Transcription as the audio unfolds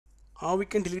How we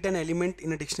can delete an element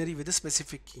in a dictionary with a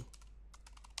specific key.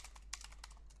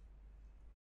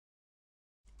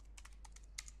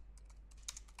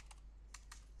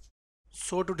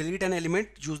 So to delete an element,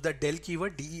 use the del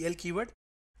keyword, del keyword,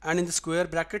 and in the square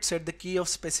bracket set the key of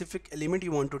specific element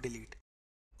you want to delete.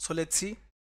 So let's see.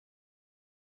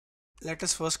 Let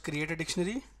us first create a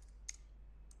dictionary,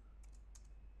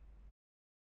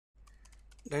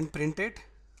 then print it.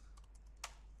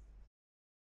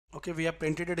 Okay, we have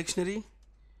printed a dictionary.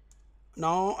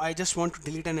 Now I just want to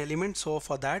delete an element, so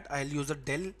for that I'll use the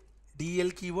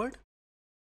del keyword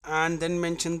and then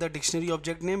mention the dictionary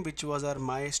object name, which was our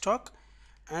my stock,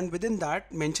 and within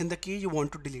that mention the key you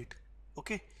want to delete.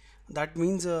 Okay, that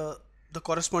means the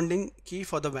corresponding key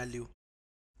for the value.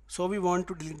 So we want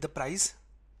to delete the price,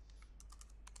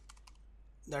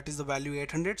 that is the value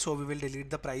 800, so we will delete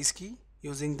the price key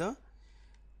using the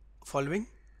following,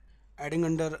 adding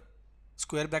under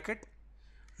square bracket.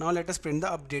 Now let us print the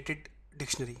updated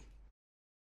dictionary.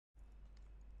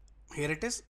 Here it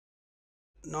is.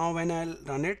 Now when I'll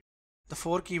run it, the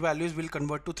 4 key values will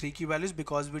convert to 3 key values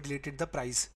because we deleted the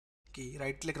price key.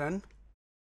 Right click, run.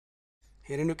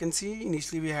 Herein you can see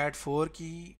initially we had 4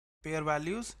 key pair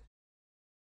values.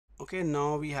 Okay,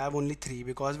 now we have only 3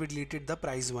 because we deleted the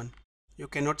price one. You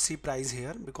cannot see price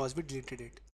here because we deleted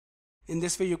it. In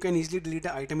this way you can easily delete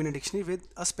an item in a dictionary with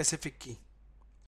a specific key.